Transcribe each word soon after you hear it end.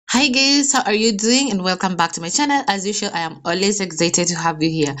Hi guys, how are you doing? And welcome back to my channel. As usual, I am always excited to have you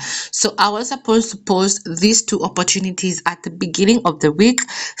here. So I was supposed to post these two opportunities at the beginning of the week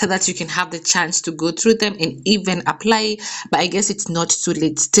so that you can have the chance to go through them and even apply, but I guess it's not too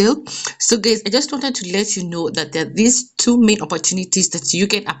late still. So guys, I just wanted to let you know that there are these two main opportunities that you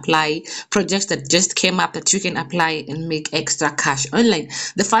can apply, projects that just came up that you can apply and make extra cash online.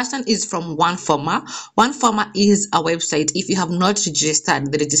 The first one is from One-Forma. One-Forma is a website. If you have not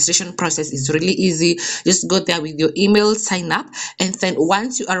registered, the registration process is really easy. Just go there with your email, sign up, and then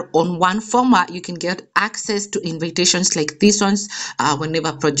once you are on One-Forma, you can get access to invitations like these ones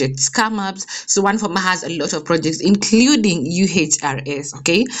whenever projects come up. So One-Forma has a lot of projects, including UHRS.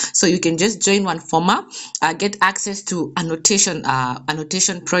 Okay, so you can just join One-Forma, get access to annotation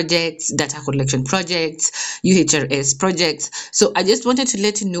projects, data collection projects, UHRS projects. So I just wanted to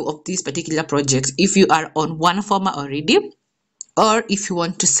let you know of these particular projects if you are on One-Forma already, or if you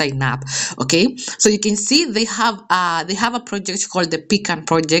want to sign up. Okay, so you can see they have a project called the Pecan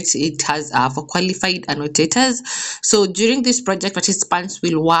project. It has for qualified annotators. So during this project, participants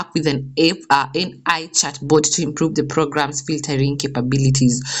will work with an AI chatbot to improve the program's filtering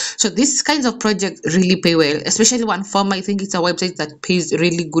capabilities. So these kinds of projects really pay well, especially One-Forma. I think it's a website that pays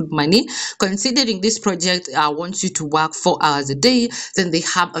really good money. Considering this project wants you to work 4 hours a day, then they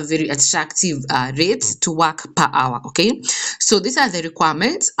have a very attractive rate to work per hour. Okay, so these are the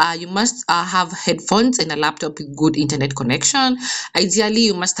requirements. You must have headphones and a laptop with good internet connection. Ideally,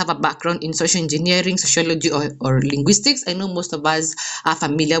 you must have a background in social engineering, sociology, or linguistics. I know most of us are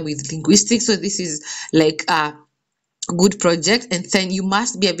familiar with linguistics, so this is like good project. And then you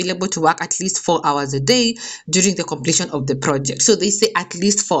must be available to work at least 4 hours a day during the completion of the project. So they say at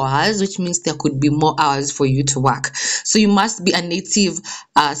least 4 hours, which means there could be more hours for you to work. So you must be a native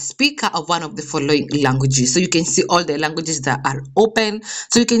speaker of one of the following languages. So you can see all the languages that are open.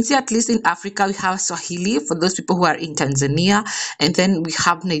 So you can see at least in Africa we have Swahili for those people who are in Tanzania, and then we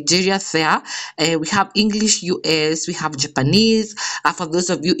have Nigeria there. We have English US, we have Japanese. For those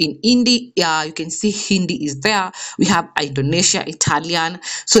of you in India, you can see Hindi is there. We have Indonesia, Italian.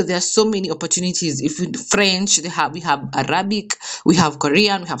 So there are so many opportunities. If in French, we have Arabic, we have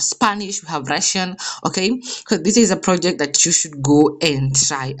Korean, we have Spanish, we have Russian. Okay, so this is a project that you should go and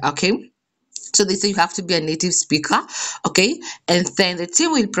try. Okay, so they say you have to be a native speaker. Okay, and then the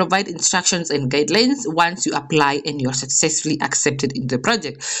team will provide instructions and guidelines once you apply and you're successfully accepted in the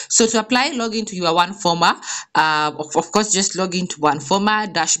project. So to apply, log into your One-Forma. Of course, just log into One-Forma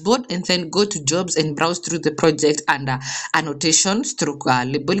dashboard and then go to jobs and browse through the project under annotations through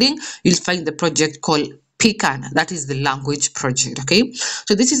labeling. You'll find the project called Pecan. That is the language project. Okay,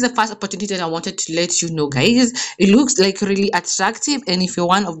 so this is the first opportunity that I wanted to let you know, guys. It looks like really attractive, and if you're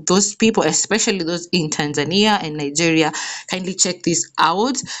one of those people, especially those in Tanzania and Nigeria, kindly check this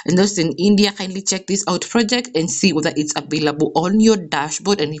out. And those in India, kindly check this out project and see whether it's available on your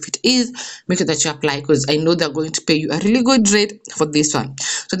dashboard, and if it is, make sure that you apply, because I know they're going to pay you a really good rate for this one.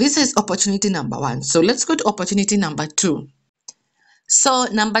 So this is opportunity number one. So let's go to opportunity number two. So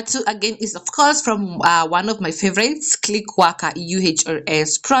number two again is of course from one of my favorites, Clickworker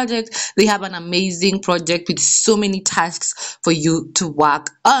UHRS project. They have an amazing project with so many tasks for you to work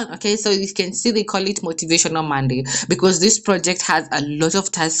on. Okay, so you can see they call it Motivational Monday because this project has a lot of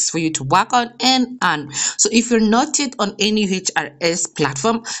tasks for you to work on and earn. So if you're not yet on any UHRS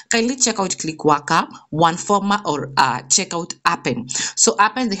platform, kindly check out Clickworker, One-Forma, or check out Appen. So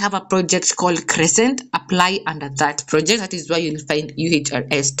Appen, they have a project called Crescent. Apply under that project. That is where you'll find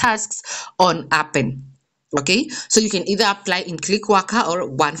UHRS tasks on Appen. Okay, so you can either apply in Clickworker or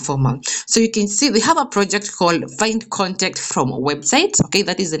One-Forma. So you can see they have a project called Find Contact from a Website. Okay,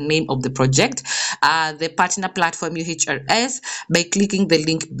 that is the name of the project. The partner platform UHRS. By clicking the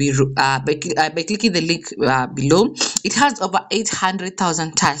link below, below, it has over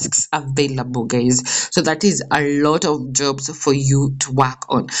 800,000 tasks available, guys. So that is a lot of jobs for you to work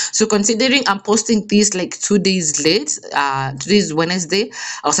on. So considering I'm posting this like 2 days late, today is Wednesday.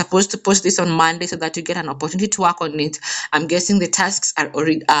 I was supposed to post this on Monday so that you get an opportunity to work on it. I'm guessing the tasks are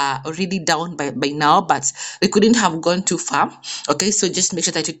already down by now, but they couldn't have gone too far. Okay, so just make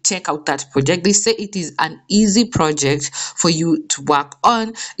sure that you check out that project. They say it is an easy project for you to work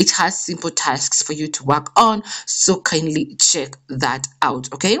on. It has simple tasks for you to work on, so kindly check that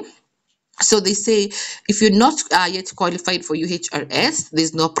out. Okay, So they say if you're not yet qualified for UHRS,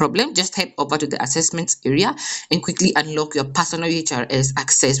 there's no problem. Just head over to the assessments area and quickly unlock your personal UHRS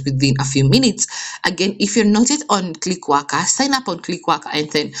access within a few minutes. Again, if you're not yet on Clickworker, sign up on Clickworker,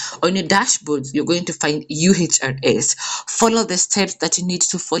 and then on your dashboard, you're going to find UHRS. Follow the steps that you need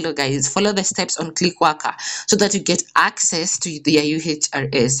to follow, guys. Follow the steps on Clickworker so that you get access to their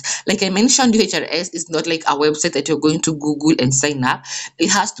UHRS. Like I mentioned, UHRS is not like a website that you're going to Google and sign up. It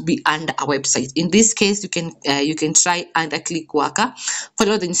has to be under a website. In this case, you can try under Clickworker,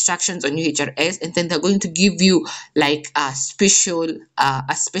 follow the instructions on UHRS, and then they're going to give you like a special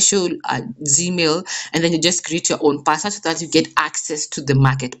Gmail, and then you just create your own password so that you get access to the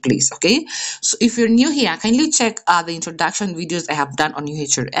marketplace. Okay, so if you're new here, kindly check the introduction videos I have done on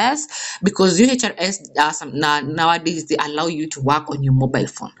UHRS, because UHRS nowadays they allow you to work on your mobile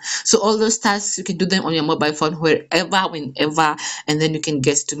phone. So all those tasks you can do them on your mobile phone wherever, whenever, and then you can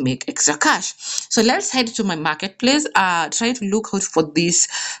get to make extra cash. So let's head to my marketplace, try to look out for this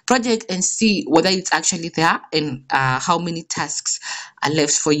project and see whether it's actually there, and how many tasks are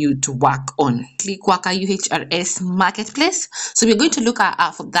left for you to work on. Clickworker UHRS marketplace. So we're going to look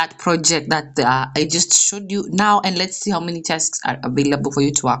at for that project that I just showed you now, and let's see how many tasks are available for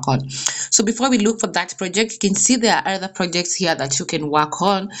you to work on. So before we look for that project, you can see there are other projects here that you can work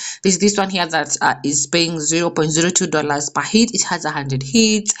on. There's this one here that is paying $0.02 per hit. It has 100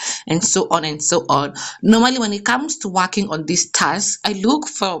 hits, and so on and so on. Normally when it comes to working on these tasks, I look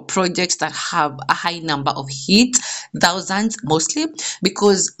for projects that have a high number of hits, thousands mostly,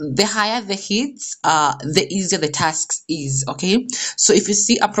 because the higher the hits, the easier the tasks is. Okay, so if you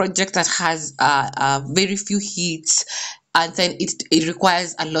see a project that has very few hits, and then it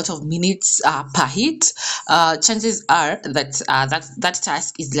requires a lot of minutes per hit, chances are that that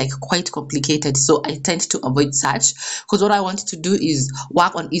task is like quite complicated. So I tend to avoid such, because what I want to do is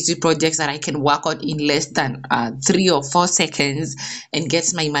work on easy projects that I can work on in less than 3 or 4 seconds and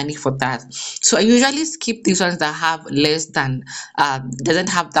get my money for that. So I usually skip these ones that have less than doesn't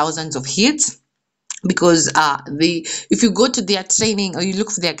have thousands of hits, because if you go to their training or you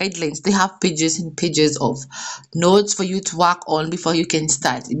look for their guidelines, they have pages and pages of notes for you to work on before you can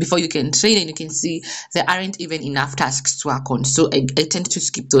train, and you can see there aren't even enough tasks to work on. So I tend to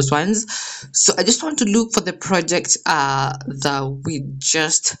skip those ones. So I just want to look for the project that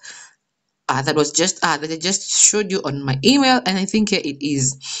I just showed you on my email, and I think here it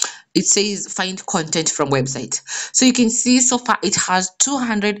is. It says find content from website. So you can see so far it has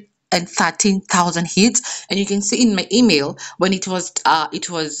 213,000 hits, and you can see in my email when it was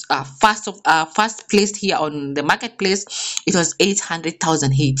first placed here on the marketplace, it was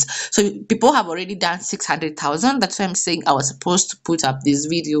 800,000 hits. So people have already done 600,000. That's why I'm saying I was supposed to put up this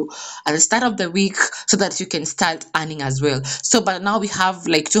video at the start of the week so that you can start earning as well. So but now we have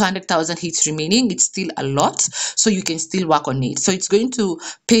like 200,000 hits remaining. It's still a lot, so you can still work on it. So it's going to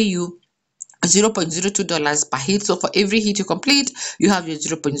pay you $0.02 per hit. So for every hit you complete, you have your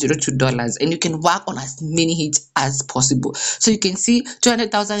 $0.02, and you can work on as many hits as possible. So you can see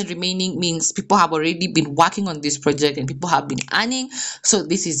 200,000 remaining means people have already been working on this project and people have been earning. So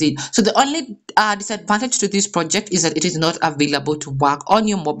this is it. So the only disadvantage to this project is that it is not available to work on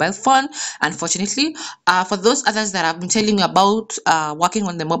your mobile phone, unfortunately. For those others that I've been telling you about, working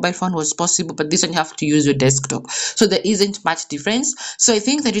on the mobile phone was possible, but this one you have to use your desktop, so there isn't much difference. So I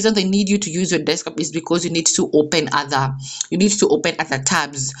think the reason they need you to use your desktop is because you need to open other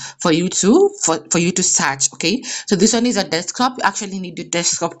tabs for you to search. Okay, so this one is a desktop. You actually need your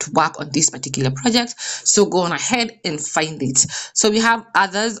desktop to work on this particular project, so go on ahead and find it. So we have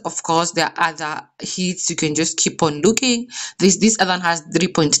others. Of course, there are other hits. You can just keep on looking. This other one has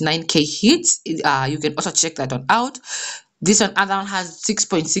 3.9k hits. You can also check that one out. This other one has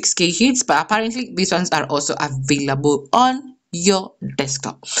 6.6k hits, but apparently these ones are also available on your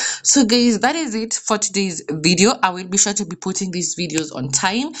desktop. So guys, that is it for today's video. I will be sure to be putting these videos on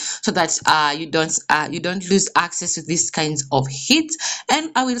time so that you don't lose access to these kinds of hits,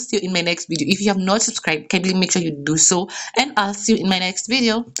 and I will see you in my next video. If you have not subscribed, kindly make sure you do so, and I'll see you in my next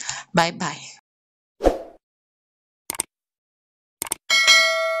video. Bye bye.